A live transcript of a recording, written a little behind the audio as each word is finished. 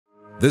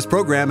This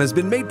program has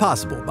been made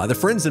possible by the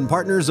friends and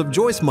partners of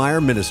Joyce Meyer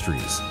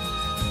Ministries.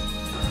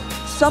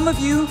 Some of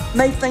you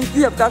may think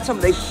you have got some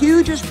of the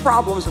hugest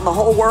problems in the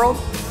whole world,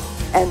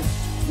 and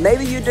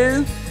maybe you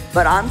do,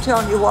 but I'm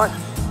telling you what,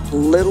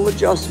 little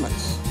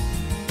adjustments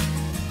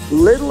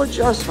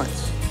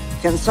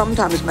can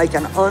sometimes make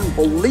an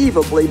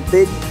unbelievably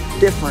big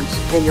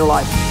difference in your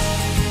life.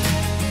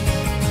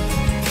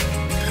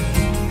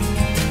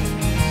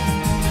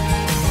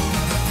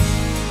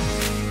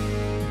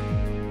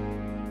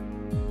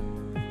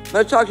 I'm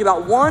going to talk to you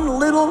about one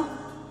little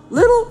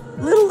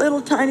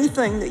tiny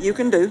thing that you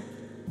can do.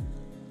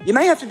 You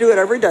may have to do it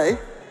every day,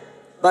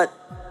 but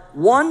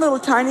one little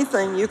tiny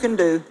thing you can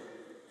do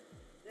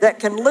that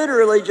can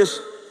literally just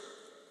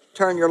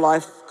turn your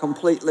life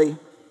completely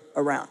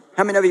around.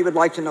 How many of you would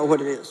like to know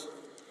what it is?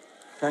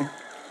 Okay.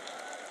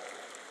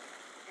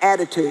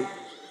 Attitude.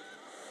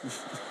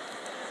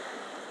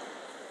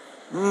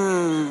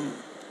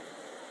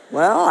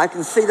 Well, I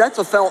can see that's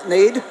a felt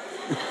need.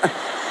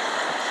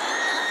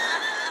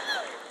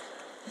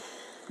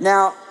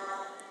 Now,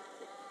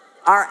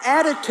 our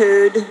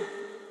attitude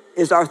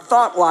is our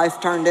thought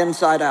life turned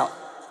inside out.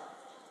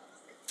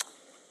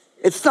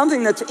 It's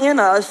something that's in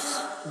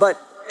us,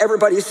 but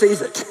everybody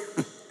sees it.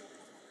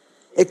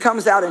 It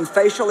comes out in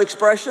facial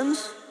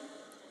expressions,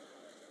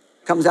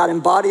 comes out in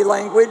body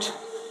language.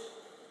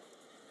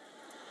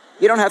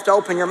 You don't have to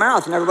open your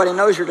mouth and everybody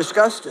knows you're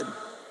disgusted.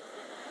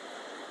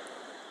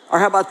 Or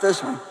how about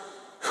this one?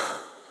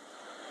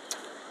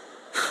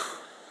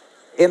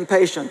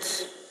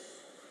 Impatience.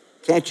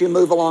 Can't you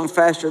move along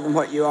faster than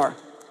what you are?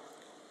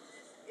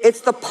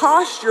 It's the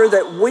posture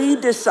that we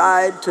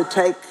decide to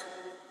take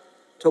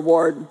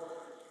toward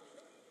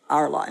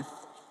our life.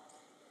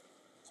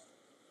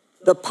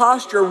 The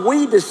posture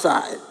we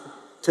decide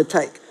to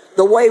take.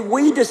 The way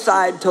we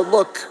decide to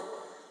look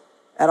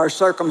at our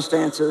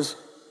circumstances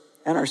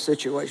and our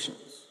situations.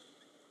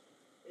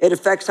 It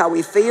affects how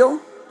we feel,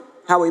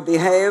 how we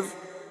behave,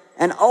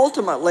 and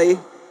ultimately,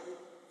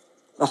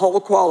 the whole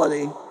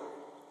quality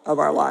of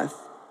our life.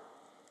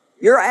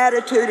 Your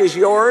attitude is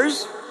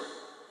yours,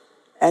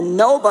 and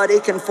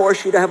nobody can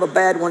force you to have a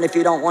bad one if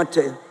you don't want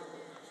to. I'm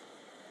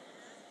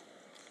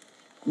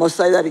going to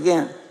say that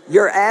again.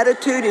 Your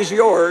attitude is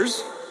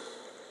yours,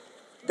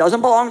 doesn't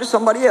belong to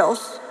somebody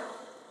else,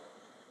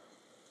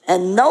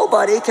 and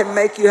nobody can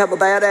make you have a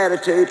bad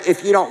attitude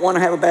if you don't want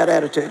to have a bad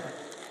attitude.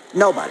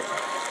 Nobody.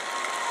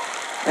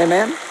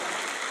 Amen?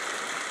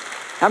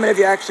 How many of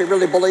you actually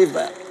really believe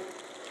that?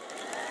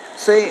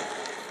 See,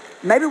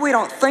 maybe we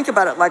don't think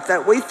about it like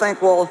that. We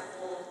think, well,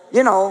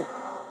 you know,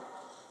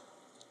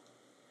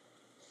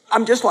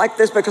 I'm just like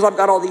this because I've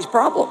got all these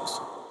problems.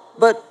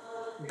 But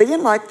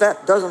being like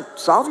that doesn't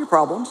solve your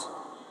problems.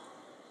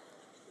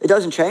 It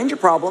doesn't change your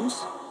problems.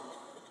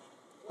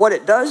 What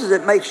it does is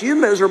it makes you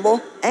miserable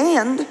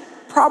and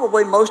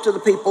probably most of the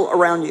people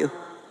around you.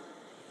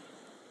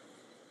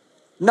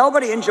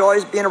 Nobody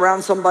enjoys being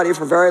around somebody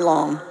for very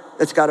long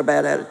that's got a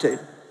bad attitude.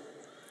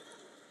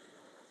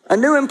 A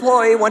new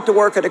employee went to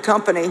work at a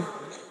company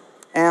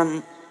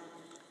and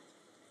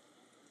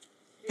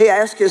he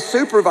asked his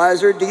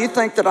supervisor, do you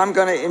think that I'm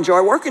going to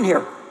enjoy working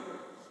here?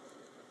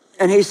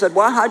 And he said,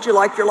 well, how'd you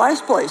like your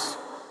last place?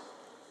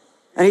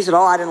 And he said,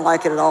 oh, I didn't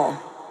like it at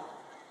all.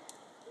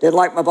 Didn't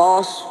like my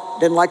boss,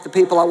 didn't like the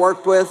people I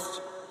worked with,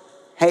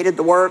 hated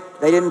the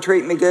work, they didn't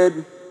treat me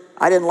good.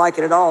 I didn't like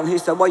it at all. And he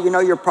said, well, you know,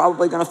 you're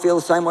probably going to feel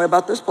the same way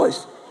about this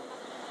place.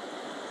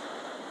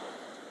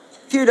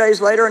 A few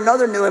days later,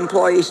 another new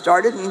employee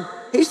started, and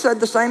he said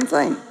the same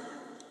thing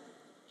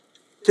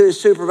to his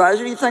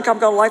supervisor. Do you think I'm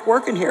going to like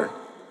working here?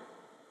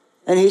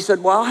 And he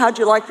said, well, how'd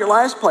you like your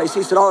last place?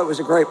 He said, oh, it was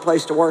a great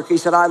place to work. He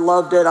said, I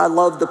loved it. I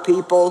loved the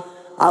people.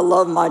 I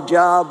loved my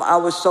job. I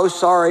was so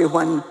sorry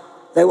when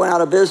they went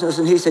out of business.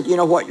 And he said, you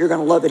know what? You're going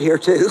to love it here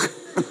too.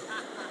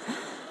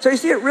 So you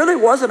see, it really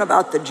wasn't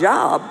about the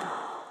job.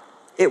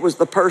 It was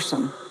the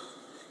person.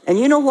 And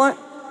you know what?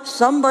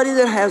 Somebody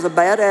that has a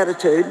bad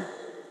attitude,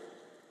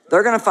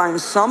 they're going to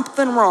find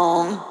something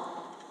wrong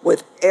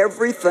with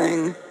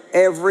everything,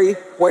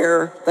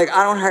 everywhere.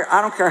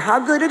 I don't care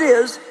how good it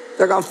is,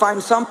 they're going to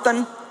find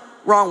something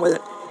wrong with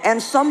it.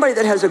 And somebody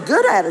that has a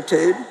good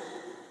attitude,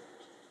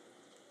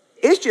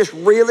 it's just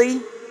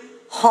really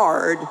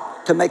hard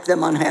to make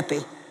them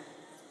unhappy.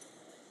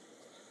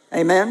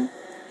 Amen?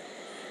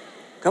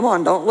 Come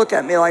on, don't look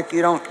at me like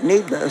you don't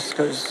need this,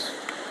 because...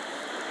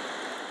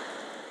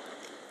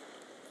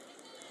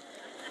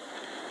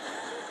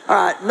 All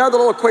right, another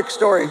little quick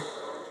story.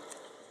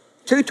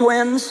 Two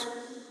twins,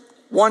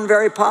 one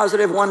very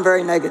positive, one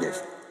very negative.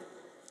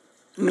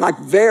 I mean, like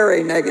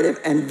very negative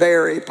and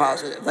very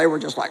positive. They were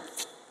just like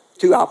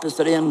two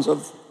opposite ends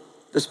of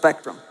the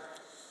spectrum.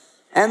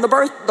 And the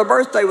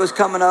birthday was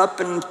coming up,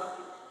 and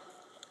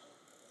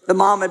the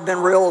mom had been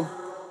real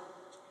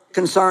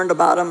concerned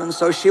about them, and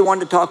so she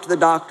wanted to talk to the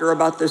doctor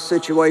about this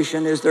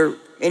situation. Is there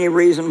any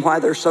reason why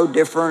they're so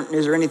different?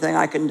 Is there anything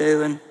I can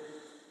do? And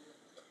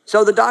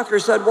so the doctor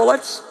said, well,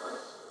 let's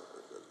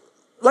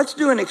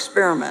do an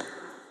experiment.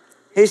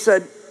 He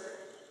said,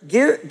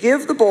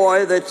 give the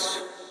boy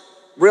that's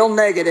real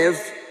negative,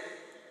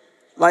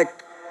 like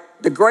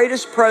the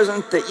greatest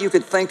present that you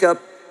could think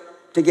of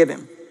to give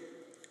him.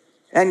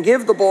 And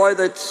give the boy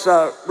that's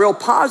real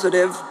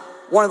positive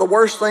one of the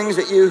worst things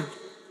that you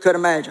could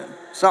imagine,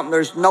 something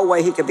there's no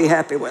way he could be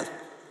happy with.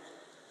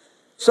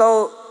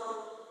 So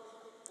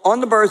on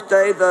the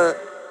birthday, the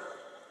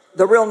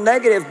real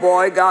negative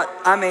boy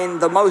got,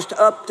 the most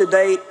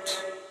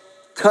up-to-date,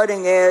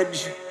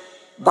 cutting-edge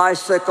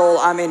bicycle.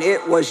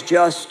 It was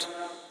just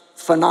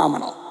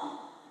phenomenal.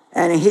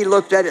 And he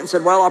looked at it and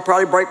said, well, I'll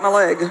probably break my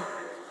leg.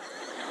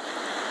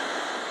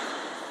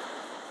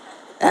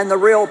 And the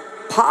real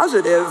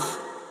positive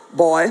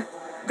boy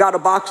got a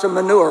box of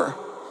manure.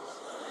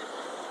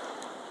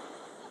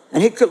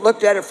 And he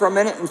looked at it for a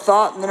minute and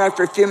thought, and then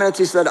after a few minutes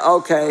he said,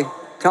 okay,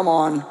 come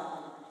on.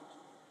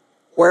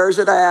 Where's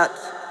it at?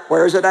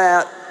 Where's it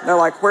at? And they're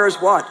like, where's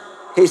what?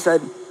 He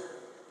said,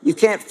 you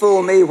can't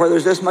fool me. Where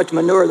there's this much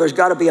manure, there's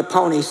got to be a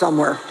pony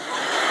somewhere.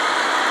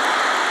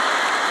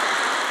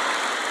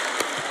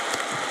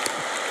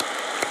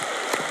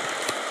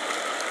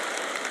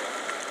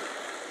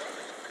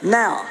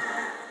 Now,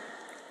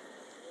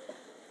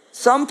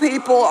 some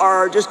people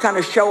are just kind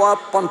of show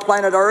up on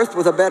planet Earth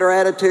with a better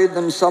attitude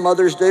than some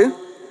others do.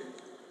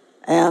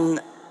 And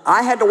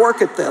I had to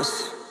work at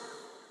this.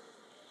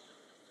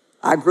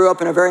 I grew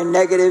up in a very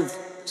negative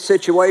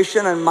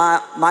situation, and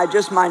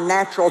my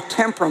natural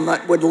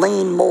temperament would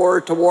lean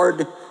more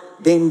toward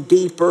being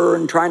deeper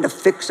and trying to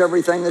fix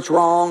everything that's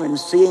wrong and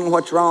seeing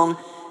what's wrong.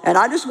 And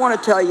I just want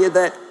to tell you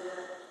that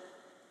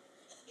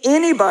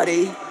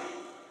anybody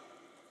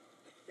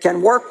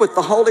can work with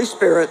the Holy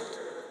Spirit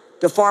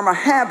to form a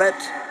habit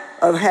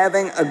of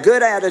having a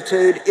good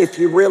attitude if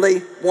you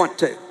really want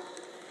to.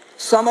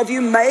 Some of you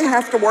may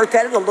have to work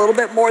at it a little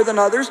bit more than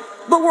others,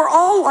 but we're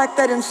all like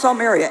that in some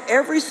area.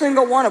 Every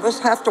single one of us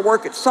have to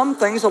work at some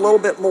things a little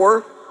bit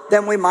more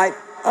than we might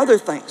other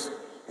things.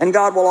 And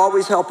God will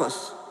always help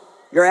us.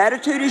 Your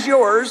attitude is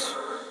yours,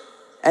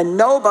 and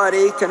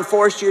nobody can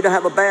force you to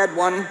have a bad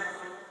one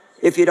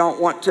if you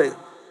don't want to.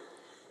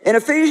 In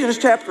Ephesians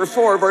chapter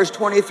 4, verse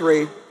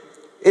 23,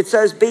 it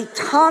says, be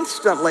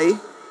constantly,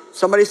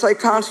 somebody say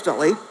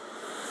constantly,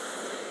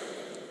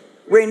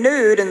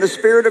 renewed in the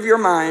spirit of your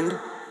mind,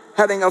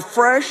 having a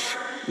fresh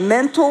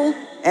mental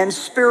and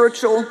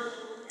spiritual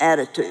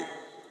attitude.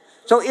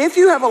 So if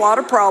you have a lot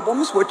of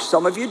problems, which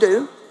some of you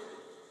do,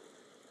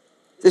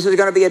 this is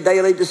going to be a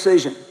daily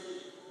decision.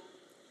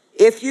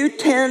 If you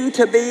tend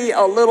to be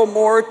a little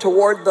more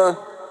toward the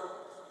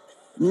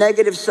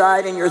negative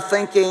side in your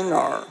thinking,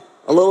 or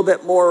a little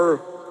bit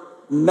more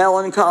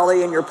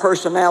melancholy in your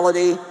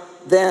personality,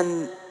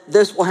 then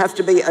this will have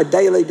to be a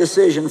daily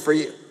decision for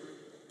you.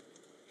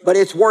 But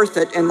it's worth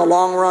it in the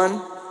long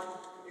run,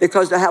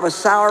 because to have a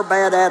sour,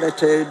 bad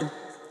attitude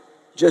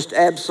just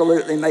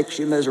absolutely makes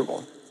you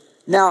miserable.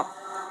 Now,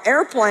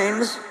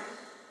 airplanes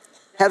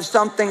have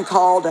something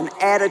called an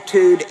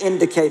attitude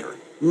indicator.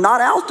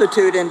 Not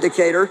altitude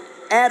indicator,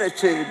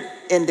 attitude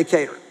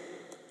indicator.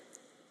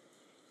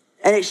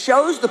 And it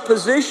shows the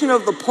position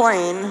of the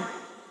plane,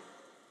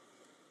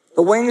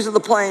 the wings of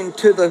the plane,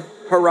 to the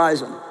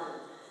horizon.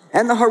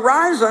 And the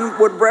horizon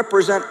would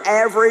represent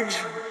average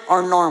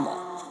or normal.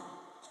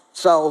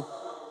 So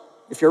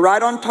if you're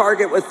right on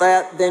target with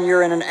that, then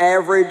you're in an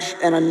average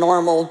and a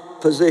normal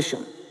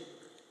position.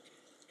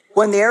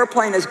 When the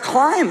airplane is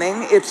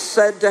climbing, it's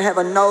said to have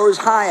a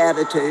nose-high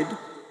attitude.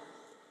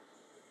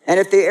 And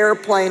if the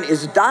airplane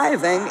is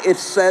diving,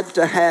 it's said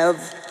to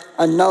have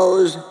a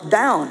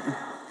nose-down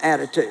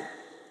attitude.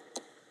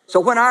 So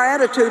when our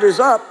attitude is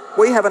up,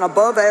 we have an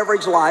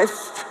above-average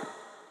life.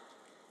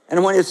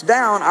 And when it's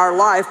down, our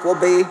life will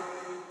be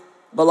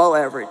below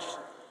average.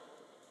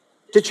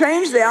 To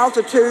change the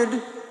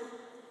altitude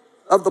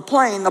of the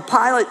plane, the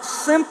pilot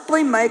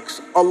simply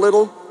makes a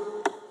little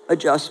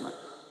adjustment.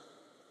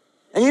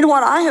 And you know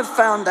what? I have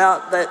found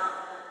out that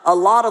a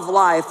lot of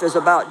life is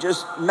about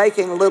just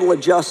making little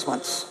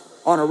adjustments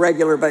on a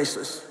regular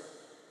basis.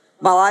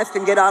 My life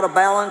can get out of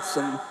balance,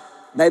 and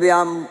maybe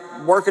I'm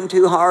working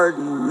too hard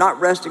and not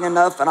resting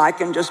enough, and I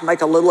can just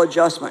make a little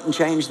adjustment and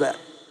change that.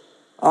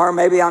 Or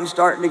maybe I'm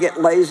starting to get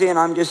lazy and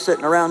I'm just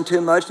sitting around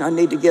too much and I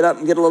need to get up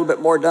and get a little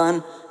bit more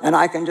done, and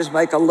I can just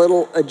make a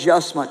little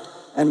adjustment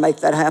and make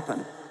that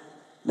happen.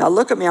 Now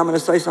look at me, I'm going to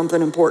say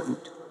something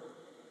important.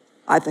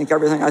 I think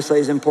everything I say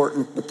is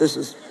important, but this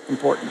is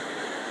important.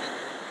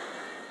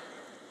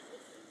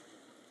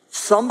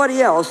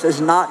 Somebody else is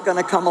not going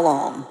to come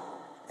along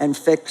and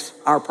fix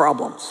our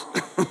problems.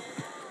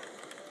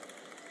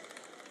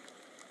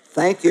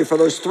 Thank you for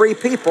those 3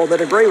 people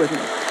that agree with me.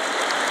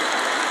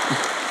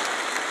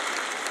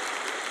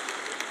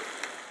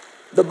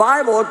 The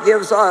Bible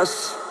gives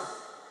us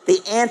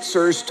the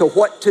answers to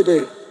what to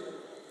do,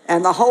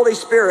 and the Holy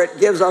Spirit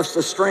gives us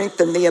the strength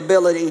and the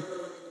ability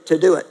to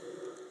do it.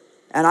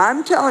 And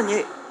I'm telling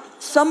you,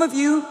 some of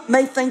you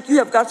may think you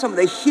have got some of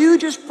the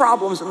hugest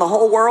problems in the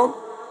whole world,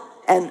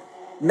 and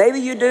maybe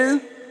you do,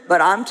 but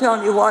I'm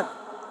telling you what,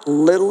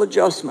 little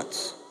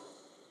adjustments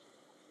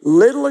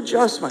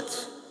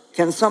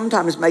can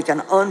sometimes make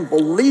an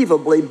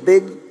unbelievably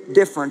big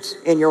difference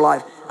in your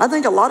life. I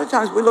think a lot of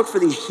times we look for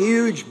these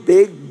huge,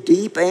 big,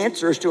 deep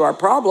answers to our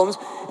problems,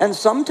 and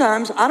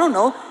sometimes, I don't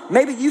know,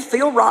 maybe you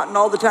feel rotten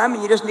all the time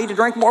and you just need to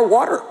drink more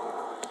water.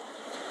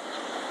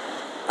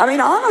 I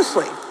mean,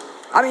 honestly,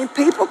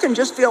 people can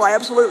just feel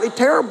absolutely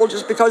terrible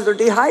just because they're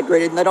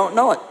dehydrated and they don't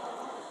know it.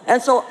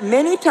 And so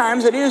many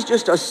times it is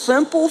just a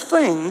simple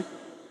thing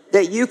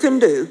that you can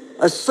do,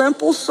 a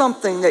simple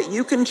something that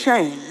you can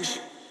change.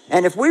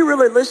 And if we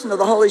really listen to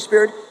the Holy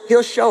Spirit,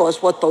 He'll show us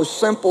what those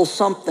simple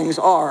somethings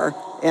are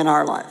in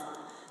our life.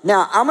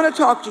 Now, I'm going to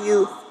talk to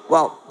you,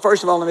 well,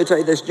 first of all, let me tell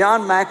you this.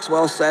 John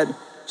Maxwell said,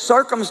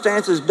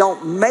 circumstances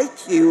don't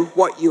make you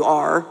what you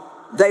are,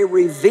 they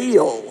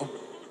reveal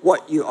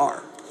what you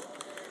are.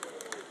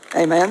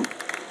 Amen?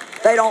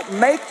 They don't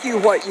make you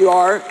what you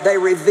are, they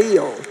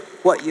reveal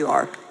what you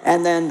are.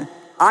 And then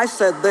I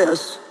said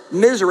this,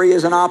 misery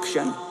is an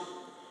option.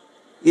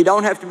 You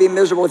don't have to be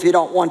miserable if you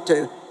don't want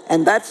to.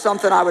 And that's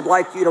something I would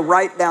like you to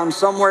write down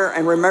somewhere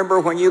and remember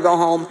when you go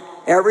home.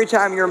 Every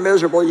time you're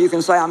miserable, you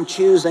can say, I'm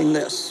choosing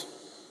this.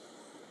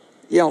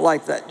 You don't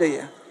like that, do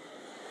you?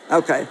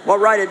 Okay, well,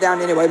 write it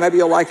down anyway. Maybe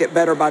you'll like it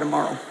better by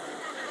tomorrow.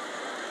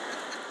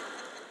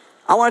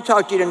 I want to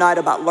talk to you tonight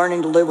about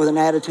learning to live with an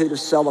attitude of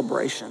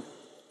celebration.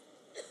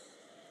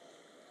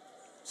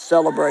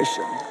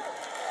 Celebration.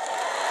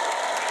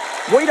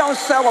 We don't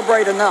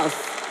celebrate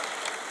enough.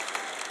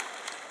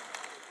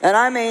 And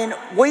I mean,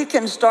 we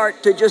can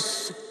start to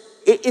just,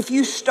 if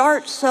you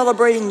start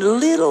celebrating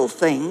little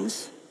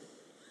things,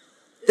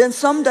 then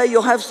someday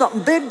you'll have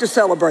something big to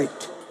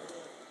celebrate.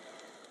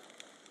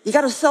 You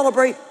got to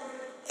celebrate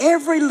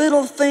every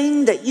little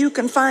thing that you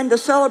can find to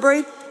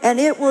celebrate, and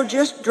it will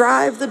just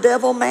drive the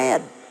devil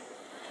mad.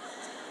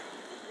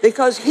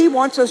 Because he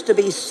wants us to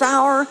be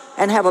sour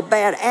and have a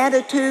bad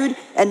attitude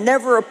and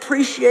never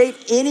appreciate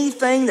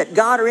anything that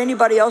God or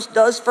anybody else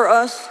does for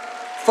us,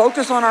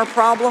 focus on our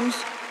problems.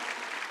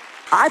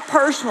 I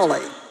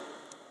personally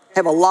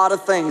have a lot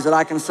of things that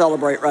I can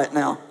celebrate right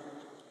now.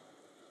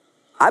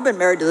 I've been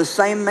married to the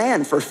same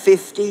man for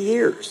 50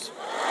 years.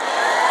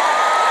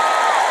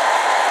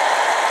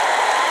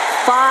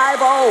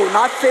 50,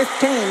 not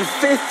 15,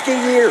 50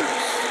 years.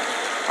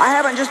 I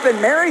haven't just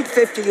been married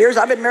 50 years,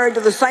 I've been married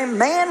to the same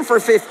man for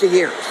 50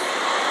 years.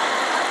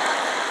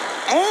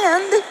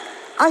 And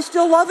I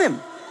still love him.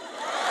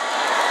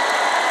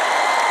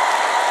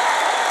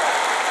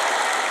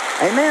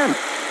 Amen.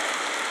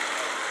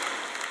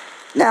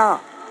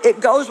 Now, it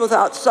goes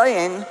without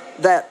saying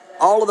that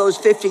all of those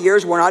 50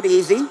 years were not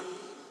easy,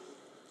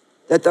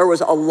 that there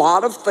was a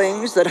lot of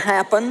things that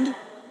happened,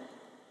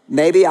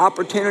 maybe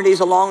opportunities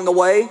along the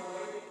way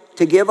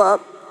to give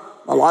up,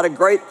 a lot of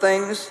great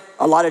things,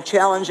 a lot of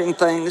challenging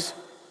things.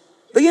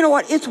 But you know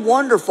what? It's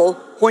wonderful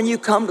when you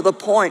come to the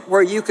point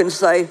where you can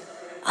say,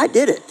 I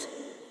did it.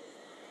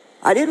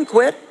 I didn't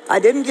quit. I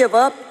didn't give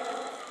up.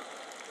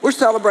 We're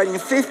celebrating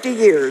 50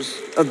 years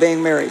of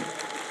being married.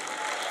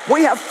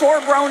 We have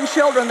 4 grown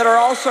children that are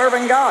all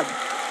serving God.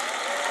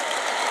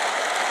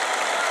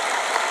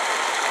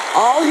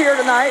 All here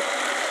tonight,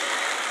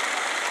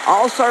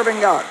 all serving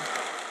God.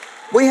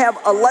 We have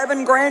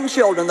 11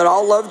 grandchildren that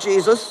all love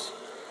Jesus.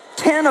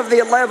 10 of the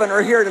 11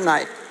 are here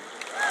tonight.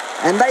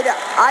 And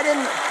I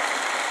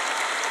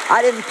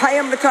didn't pay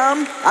them to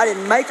come. I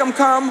didn't make them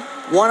come.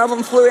 One of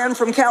them flew in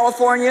from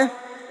California.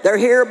 They're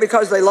here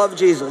because they love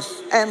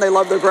Jesus and they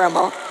love their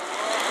grandma.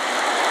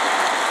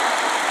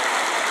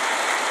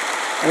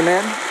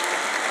 Amen.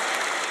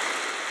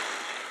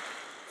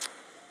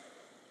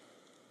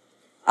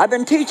 I've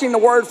been teaching the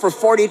word for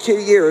 42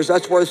 years.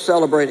 That's worth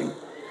celebrating.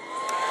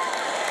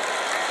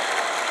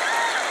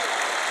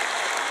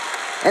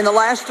 In the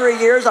last 3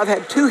 years, I've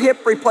had 2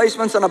 hip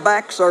replacements and a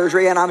back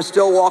surgery, and I'm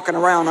still walking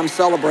around. I'm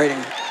celebrating.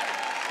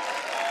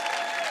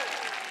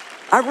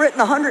 I've written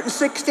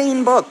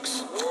 116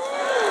 books.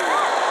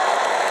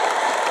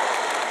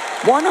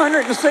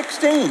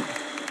 116.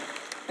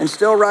 And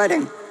still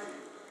writing.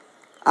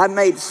 I've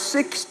made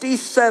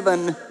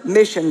 67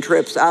 mission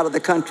trips out of the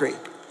country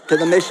to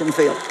the mission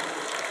field.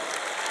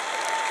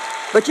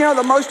 But you know,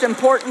 the most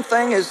important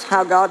thing is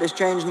how God has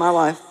changed my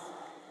life.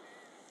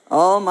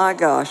 Oh my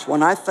gosh,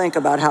 when I think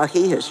about how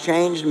He has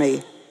changed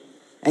me.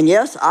 And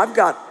yes, I've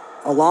got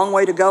a long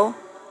way to go.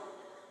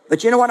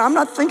 But you know what? I'm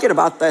not thinking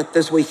about that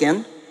this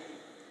weekend.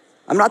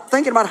 I'm not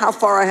thinking about how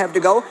far I have to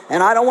go.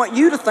 And I don't want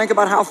you to think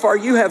about how far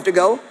you have to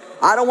go.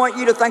 I don't want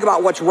you to think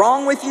about what's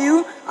wrong with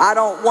you. I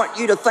don't want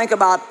you to think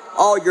about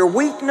all your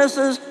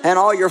weaknesses and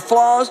all your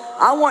flaws.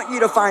 I want you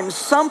to find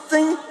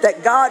something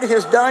that God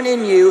has done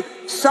in you,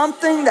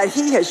 something that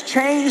He has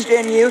changed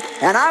in you,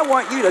 and I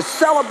want you to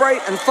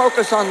celebrate and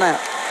focus on that.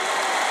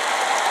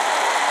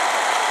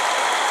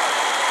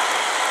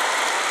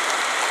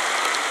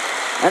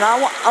 And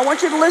I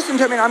want you to listen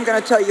to me, and I'm going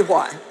to tell you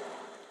why.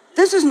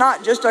 This is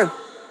not just a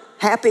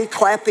happy,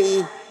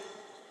 clappy,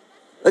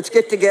 let's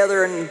get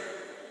together and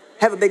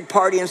have a big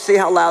party and see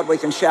how loud we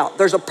can shout.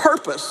 There's a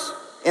purpose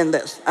in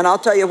this, and I'll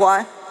tell you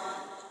why.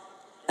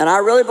 And I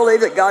really believe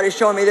that God is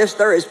showing me this.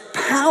 There is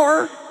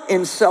power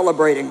in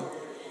celebrating.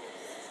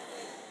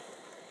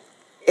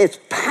 It's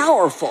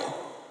powerful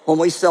when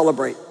we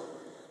celebrate.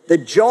 The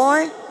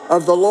joy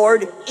of the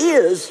Lord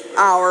is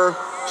our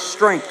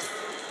strength.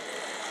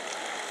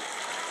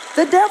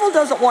 The devil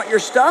doesn't want your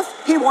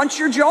stuff. He wants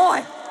your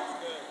joy.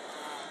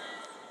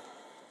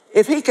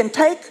 If he can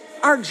take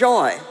our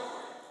joy,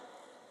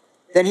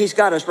 then he's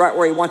got us right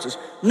where he wants us.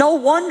 No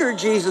wonder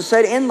Jesus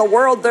said, in the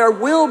world there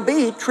will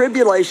be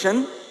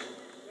tribulation,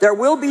 there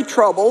will be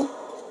trouble,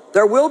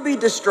 there will be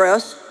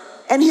distress,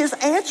 and his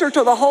answer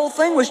to the whole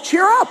thing was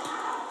cheer up.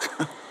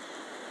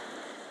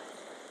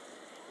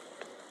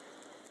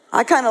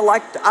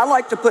 I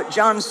like to put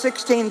John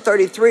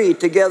 16:33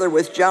 together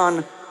with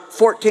John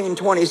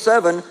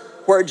 14:27,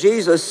 where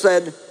Jesus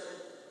said,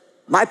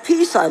 my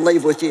peace I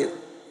leave with you.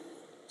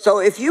 So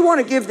if you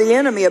want to give the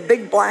enemy a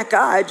big black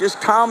eye,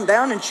 just calm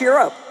down and cheer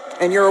up,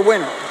 and you're a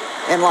winner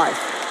in life.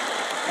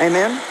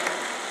 Amen?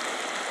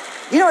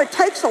 You know, it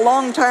takes a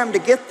long time to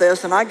get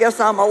this, and I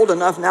guess I'm old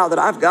enough now that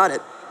I've got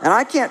it. And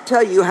I can't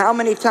tell you how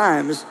many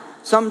times,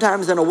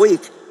 sometimes in a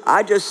week,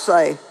 I just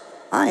say,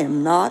 I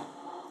am not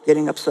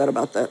getting upset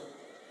about that.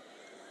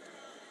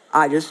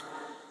 I'm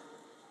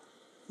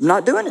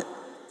not doing it.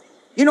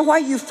 You know why?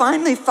 You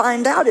finally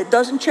find out it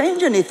doesn't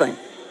change anything.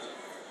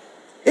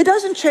 It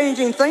doesn't change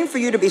anything for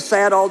you to be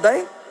sad all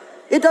day.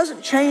 It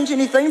doesn't change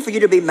anything for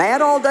you to be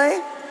mad all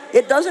day.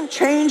 It doesn't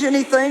change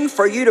anything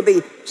for you to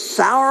be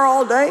sour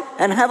all day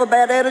and have a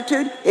bad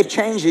attitude. It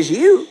changes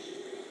you,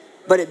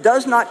 but it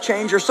does not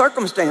change your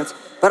circumstance.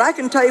 But I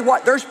can tell you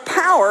what, there's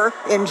power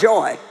in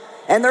joy.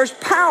 And there's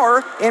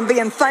power in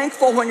being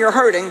thankful when you're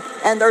hurting.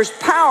 And there's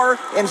power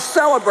in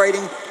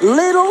celebrating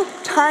little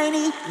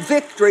tiny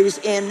victories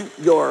in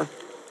your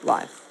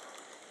life.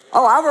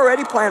 Oh, I've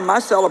already planned my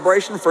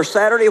celebration for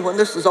Saturday when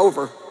this is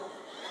over.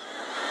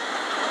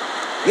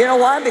 You know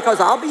why?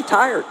 Because I'll be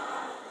tired.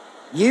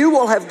 You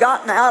will have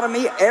gotten out of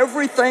me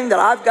everything that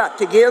I've got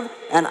to give,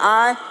 and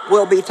I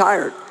will be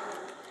tired.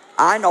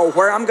 I know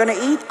where I'm going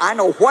to eat. I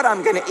know what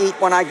I'm going to eat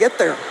when I get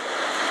there.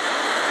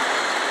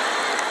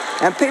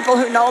 And people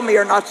who know me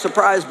are not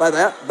surprised by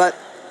that,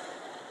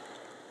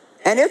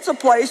 and it's a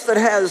place that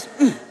has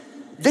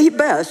the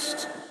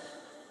best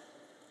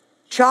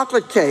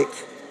chocolate cake.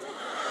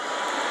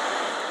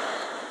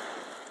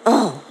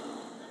 Oh,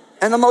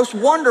 and the most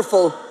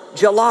wonderful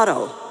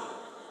gelato.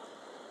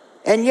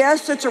 And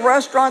yes, it's a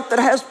restaurant that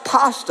has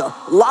pasta,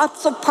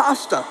 lots of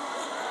pasta.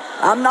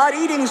 I'm not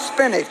eating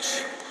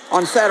spinach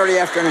on Saturday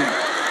afternoon.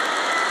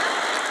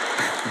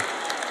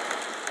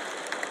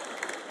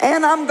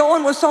 And I'm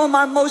going with some of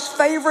my most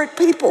favorite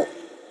people.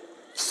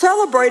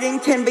 Celebrating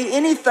can be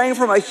anything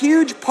from a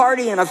huge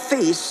party and a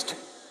feast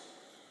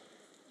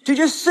to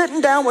just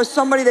sitting down with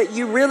somebody that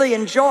you really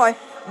enjoy,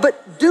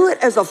 but do it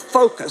as a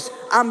focus.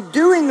 I'm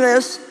doing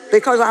this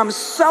because I'm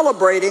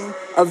celebrating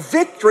a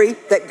victory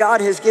that God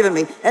has given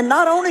me. And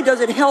not only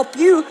does it help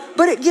you,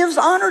 but it gives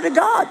honor to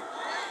God.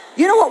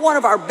 You know what one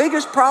of our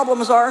biggest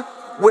problems are?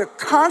 We're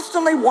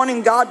constantly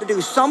wanting God to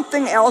do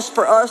something else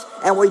for us,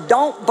 and we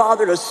don't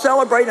bother to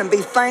celebrate and be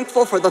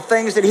thankful for the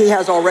things that he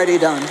has already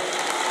done.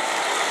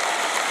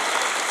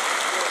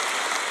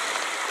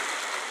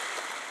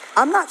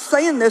 I'm not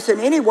saying this in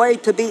any way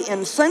to be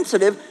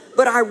insensitive,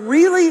 but I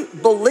really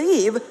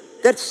believe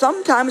that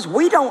sometimes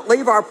we don't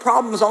leave our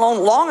problems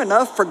alone long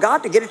enough for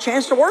God to get a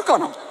chance to work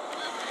on them.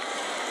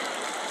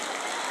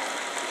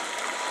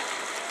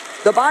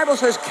 The Bible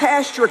says,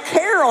 cast your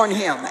care on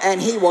him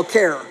and he will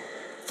care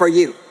for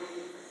you.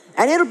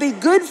 And it'll be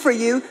good for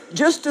you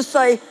just to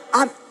say,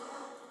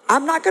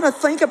 I'm not going to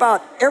think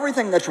about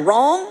everything that's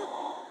wrong.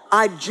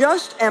 I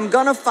just am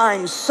going to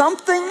find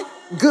something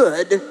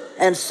good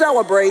and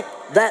celebrate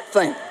that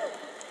thing.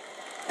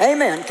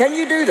 Amen. Can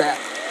you do that?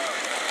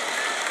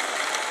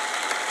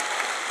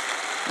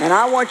 And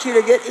I want you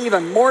to get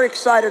even more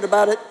excited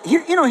about it.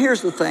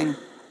 Here's the thing.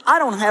 I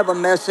don't have a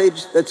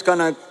message that's going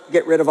to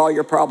get rid of all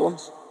your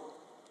problems.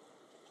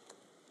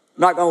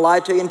 I'm not going to lie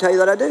to you and tell you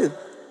that I do.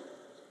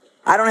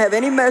 I don't have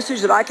any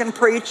message that I can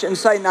preach and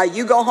say, now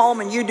you go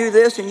home and you do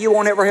this and you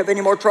won't ever have any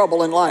more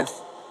trouble in life.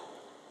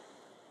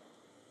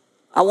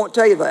 I won't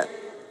tell you that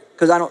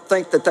because I don't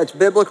think that that's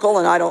biblical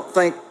and I don't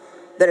think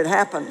that it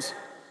happens.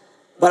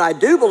 But I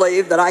do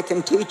believe that I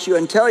can teach you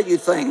and tell you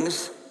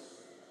things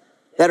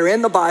that are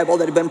in the Bible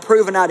that have been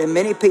proven out in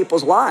many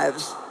people's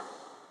lives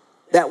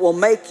that will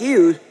make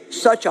you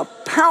such a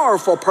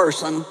powerful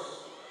person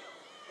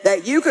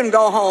that you can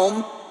go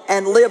home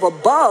and live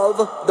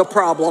above the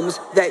problems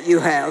that you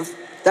have.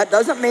 That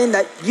doesn't mean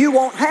that you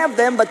won't have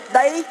them, but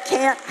they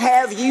can't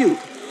have you.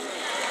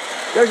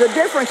 There's a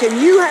difference in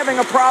you having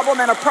a problem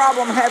and a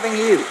problem having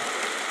you.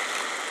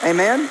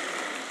 Amen?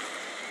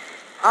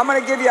 I'm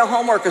going to give you a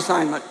homework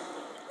assignment.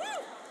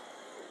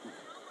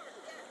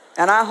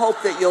 And I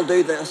hope that you'll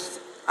do this.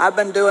 I've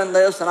been doing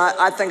this, and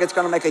I think it's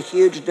going to make a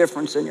huge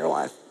difference in your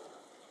life.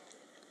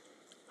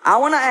 I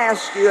want to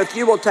ask you if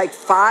you will take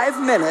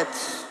 5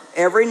 minutes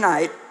every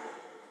night,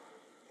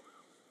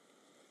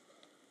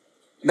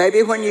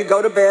 maybe when you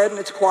go to bed and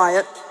it's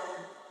quiet.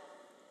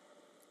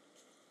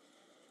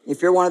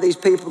 If you're one of these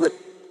people that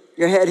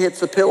your head hits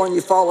the pillow and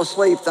you fall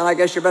asleep, then I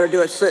guess you better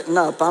do it sitting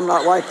up. I'm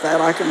not like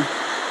that.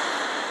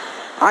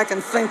 I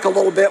can think a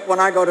little bit when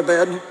I go to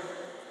bed.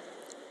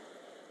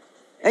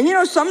 And you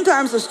know,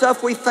 sometimes the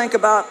stuff we think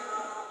about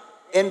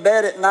in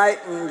bed at night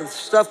and the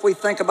stuff we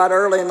think about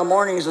early in the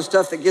morning is the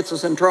stuff that gets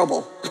us in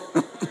trouble.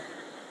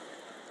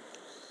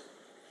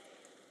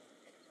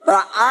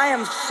 But I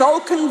am so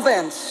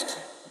convinced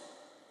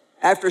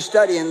after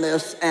studying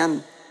this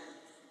and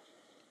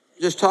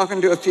just talking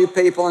to a few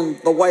people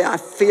and the way I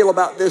feel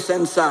about this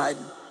inside,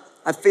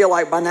 I feel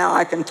like by now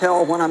I can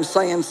tell when I'm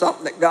saying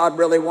something that God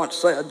really once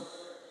said.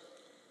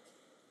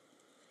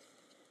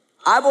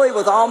 I believe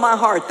with all my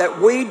heart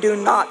that we do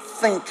not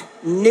think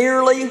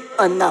nearly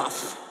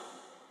enough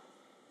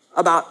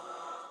about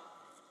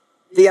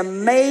the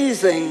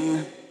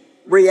amazing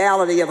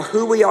reality of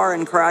who we are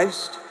in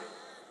Christ,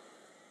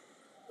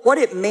 what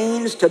it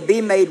means to be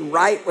made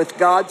right with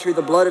God through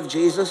the blood of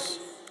Jesus,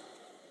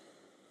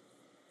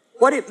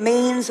 what it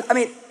means. I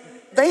mean,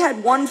 they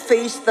had one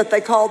feast that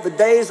they called the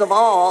Days of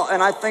Awe,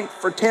 and I think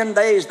for 10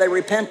 days they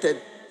repented.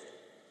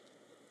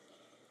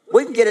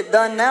 We can get it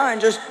done now in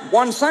just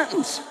one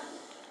sentence.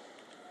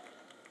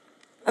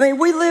 I mean,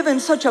 we live in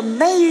such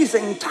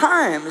amazing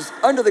times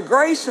under the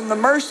grace and the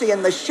mercy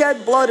and the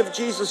shed blood of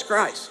Jesus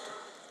Christ.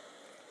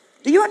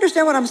 Do you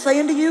understand what I'm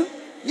saying to you?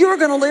 You're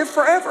going to live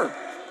forever.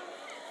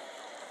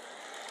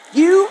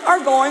 You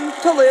are going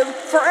to live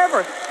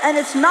forever. And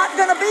it's not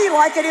going to be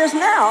like it is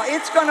now.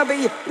 It's going to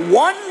be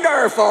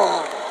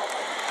wonderful.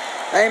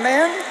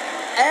 Amen?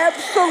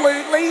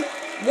 Absolutely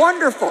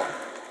wonderful.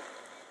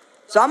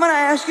 So I'm going to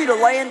ask you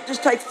to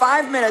just take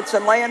 5 minutes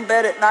and lay in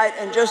bed at night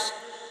and just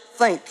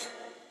think,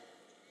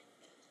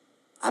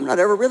 I'm not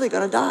ever really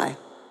going to die.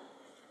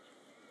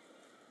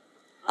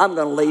 I'm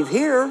going to leave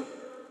here,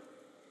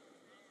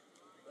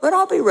 but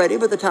I'll be ready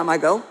by the time I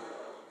go.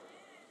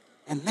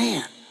 And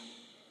man,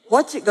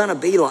 what's it going to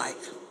be like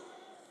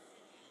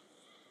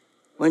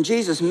when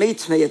Jesus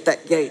meets me at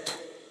that gate?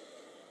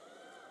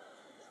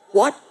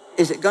 What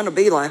is it going to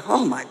be like?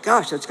 Oh my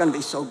gosh, it's going to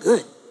be so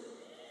good.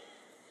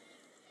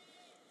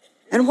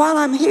 And while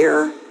I'm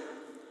here,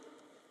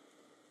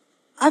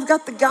 I've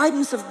got the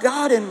guidance of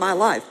God in my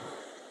life.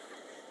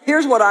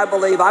 Here's what I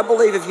believe. I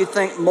believe if you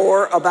think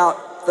more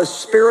about the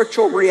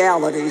spiritual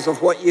realities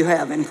of what you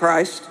have in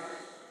Christ,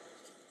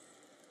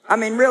 I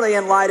mean, really,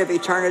 in light of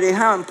eternity,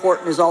 how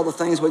important is all the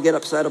things we get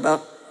upset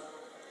about?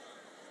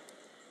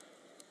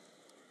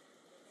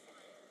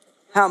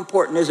 How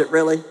important is it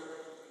really?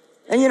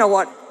 And you know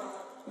what?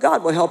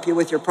 God will help you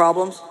with your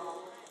problems.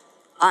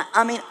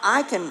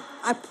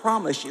 I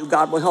promise you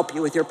God will help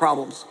you with your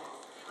problems.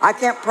 I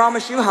can't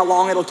promise you how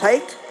long it'll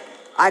take.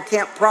 I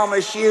can't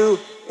promise you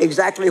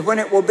exactly when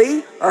it will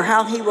be or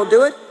how he will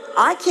do it.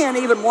 I can't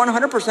even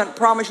 100%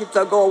 promise you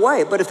they'll go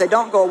away, but if they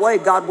don't go away,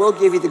 God will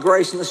give you the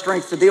grace and the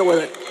strength to deal with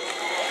it.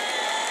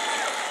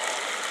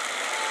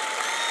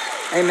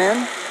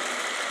 Amen.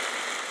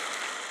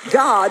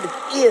 God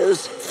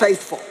is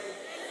faithful.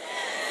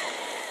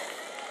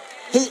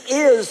 He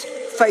is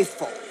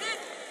faithful.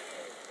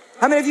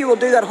 How many of you will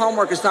do that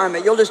homework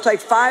assignment? You'll just take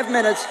 5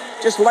 minutes,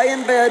 just lay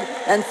in bed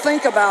and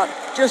think about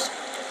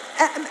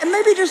and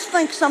maybe just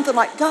think something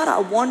like, God, I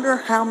wonder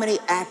how many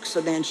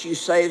accidents you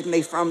saved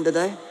me from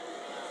today.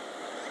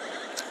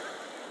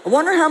 I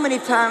wonder how many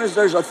times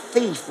there's a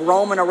thief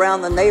roaming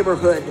around the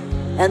neighborhood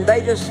and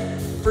they just,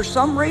 for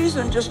some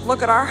reason, just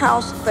look at our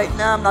house and think,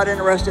 no, I'm not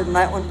interested in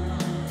that one.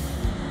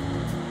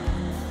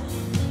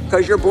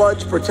 Because your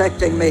blood's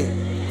protecting me.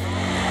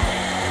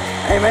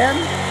 Amen?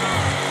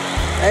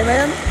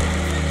 Amen?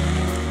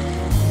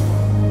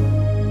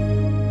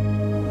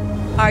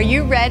 Are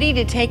you ready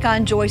to take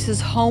on Joyce's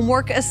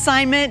homework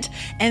assignment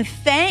and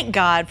thank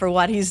God for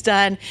what he's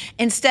done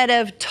instead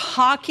of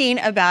talking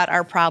about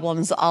our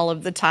problems all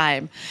of the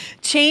time?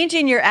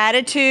 Changing your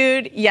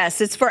attitude,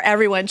 yes, it's for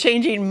everyone.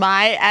 Changing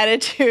my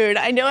attitude,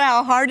 I know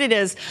how hard it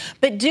is,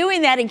 but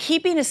doing that and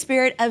keeping a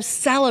spirit of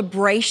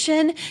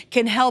celebration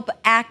can help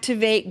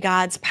activate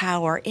God's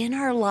power in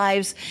our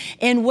lives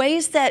in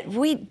ways that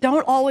we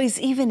don't always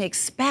even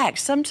expect.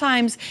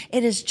 Sometimes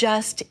it is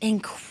just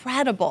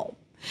incredible.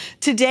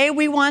 Today,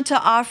 we want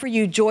to offer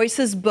you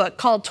Joyce's book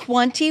called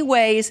 20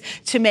 Ways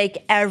to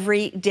Make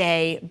Every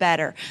Day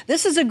Better.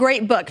 This is a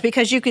great book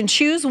because you can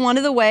choose one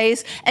of the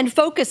ways and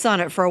focus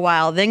on it for a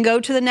while, then go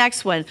to the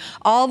next one,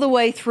 all the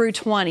way through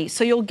 20.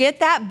 So you'll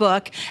get that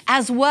book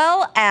as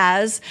well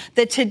as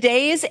the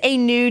Today's a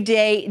New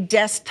Day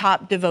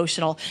desktop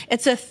devotional.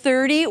 It's a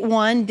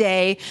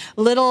 31-day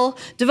little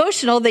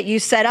devotional that you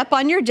set up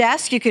on your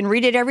desk. You can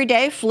read it every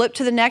day, flip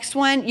to the next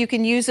one. You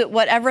can use it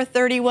whatever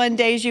 31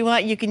 days you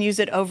want. You can use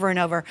it over and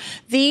over.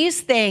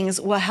 These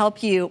things will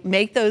help you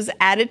make those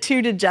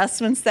attitude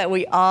adjustments that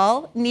we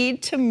all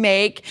need to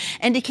make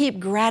and to keep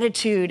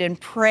gratitude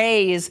and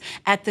praise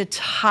at the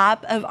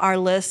top of our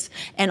list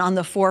and on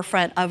the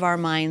forefront of our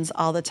minds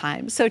all the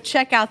time. So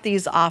check out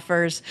these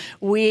offers.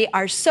 We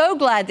are so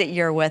glad that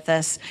you're with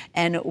us,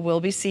 and we'll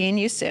be seeing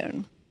you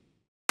soon.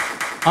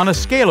 On a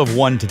scale of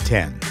 1 to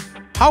 10,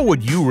 how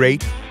would you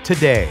rate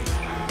today?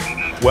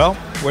 Well,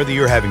 whether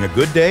you're having a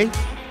good day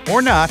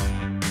or not,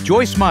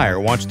 Joyce Meyer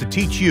wants to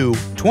teach you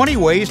 20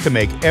 ways to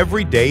make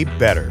every day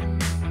better.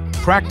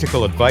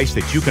 Practical advice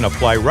that you can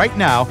apply right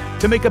now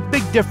to make a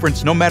big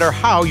difference no matter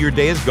how your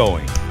day is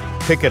going.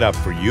 Pick it up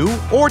for you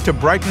or to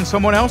brighten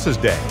someone else's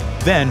day.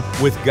 Then,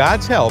 with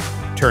God's help,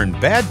 turn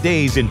bad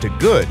days into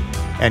good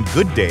and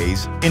good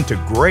days into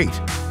great.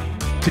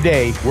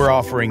 Today, we're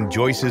offering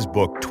Joyce's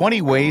book,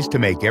 20 Ways to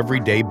Make Every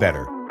Day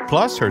Better,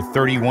 plus her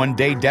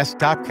 31-day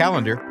desktop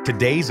calendar,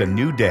 Today's a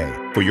New Day,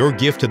 for your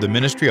gift to the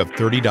ministry of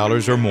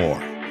 $30 or more.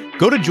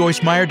 Go to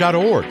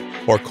joycemeyer.org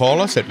or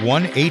call us at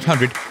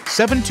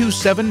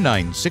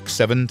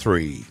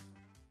 1-800-727-9673.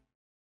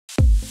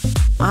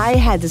 I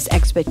had this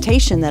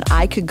expectation that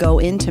I could go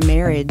into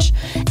marriage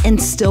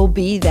and still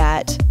be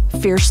that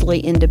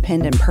fiercely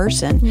independent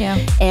person. Yeah.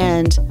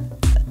 And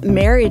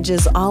marriage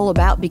is all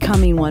about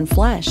becoming one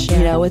flesh. Yeah.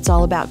 You know, it's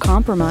all about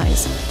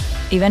compromise.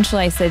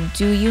 Eventually I said,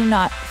 "Do you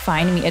not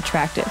find me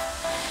attractive?"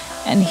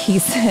 And he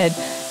said,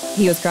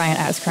 he was crying,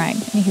 I was crying.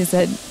 And he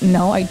said,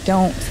 "No, I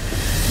don't."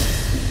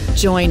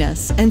 Join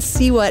us and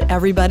see what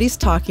everybody's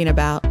talking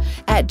about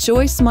at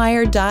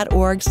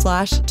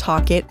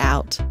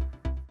joycemeyer.org/talkitout.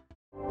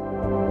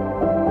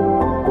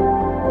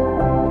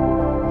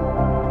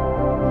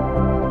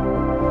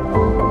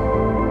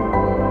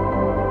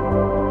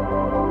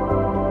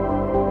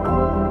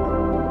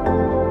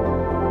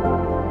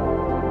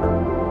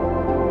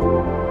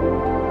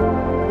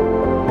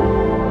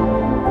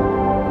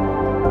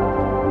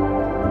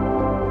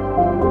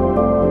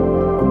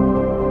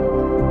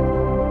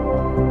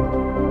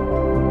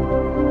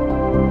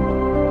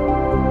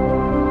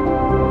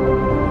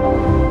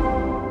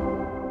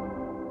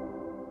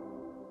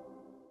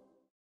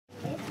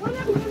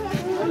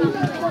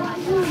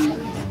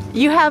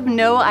 You have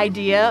no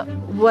idea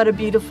what a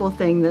beautiful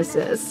thing this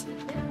is.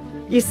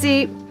 You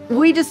see,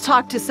 we just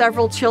talked to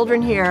several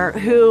children here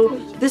who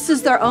this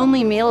is their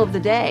only meal of the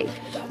day.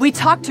 We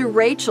talked to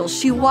Rachel.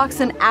 She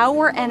walks an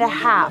hour and a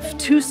half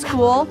to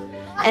school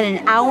and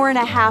an hour and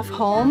a half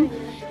home,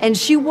 and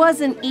she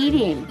wasn't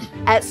eating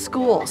at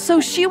school.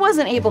 So she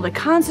wasn't able to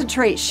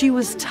concentrate. She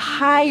was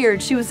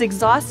tired. She was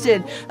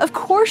exhausted. Of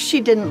course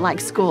she didn't like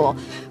school.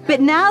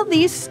 But now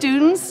these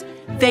students,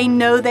 they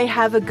know they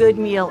have a good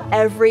meal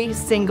every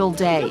single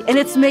day, and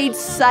it's made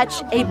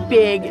such a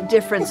big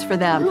difference for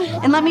them.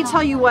 And let me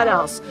tell you what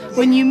else.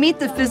 When you meet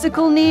the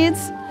physical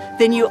needs,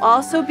 then you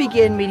also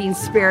begin meeting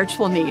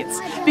spiritual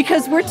needs,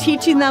 because we're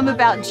teaching them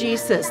about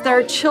Jesus. There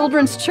are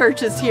children's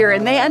churches here,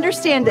 and they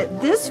understand that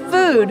this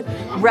food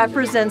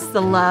represents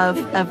the love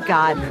of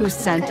God who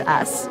sent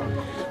us.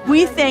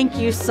 We thank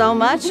you so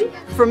much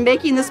for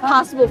making this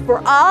possible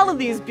for all of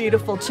these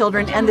beautiful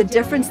children and the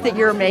difference that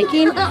you're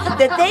making,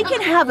 that they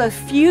can have a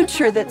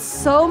future that's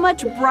so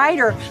much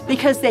brighter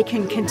because they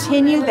can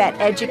continue that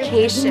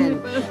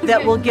education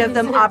that will give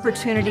them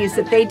opportunities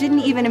that they didn't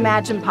even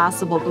imagine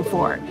possible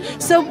before.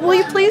 So will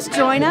you please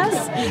join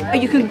us?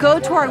 You can go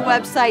to our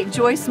website,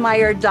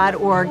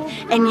 joycemeyer.org,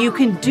 and you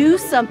can do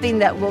something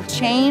that will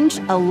change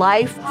a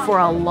life for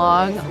a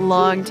long,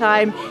 long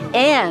time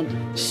and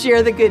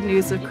share the good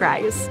news of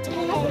Christ.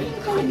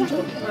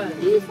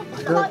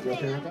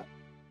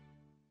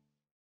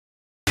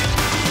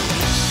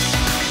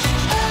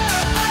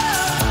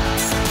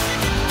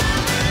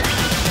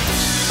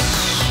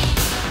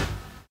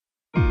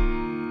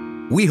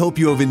 We hope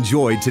you have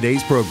enjoyed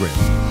today's program.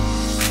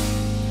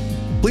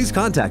 Please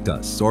contact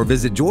us or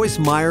visit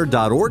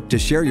joycemeyer.org to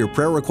share your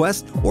prayer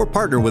request or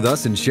partner with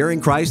us in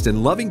sharing Christ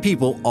and loving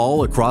people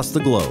all across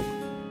the globe.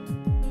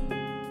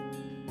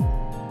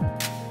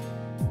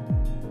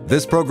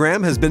 This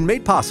program has been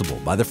made possible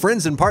by the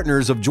friends and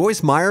partners of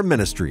Joyce Meyer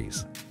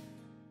Ministries.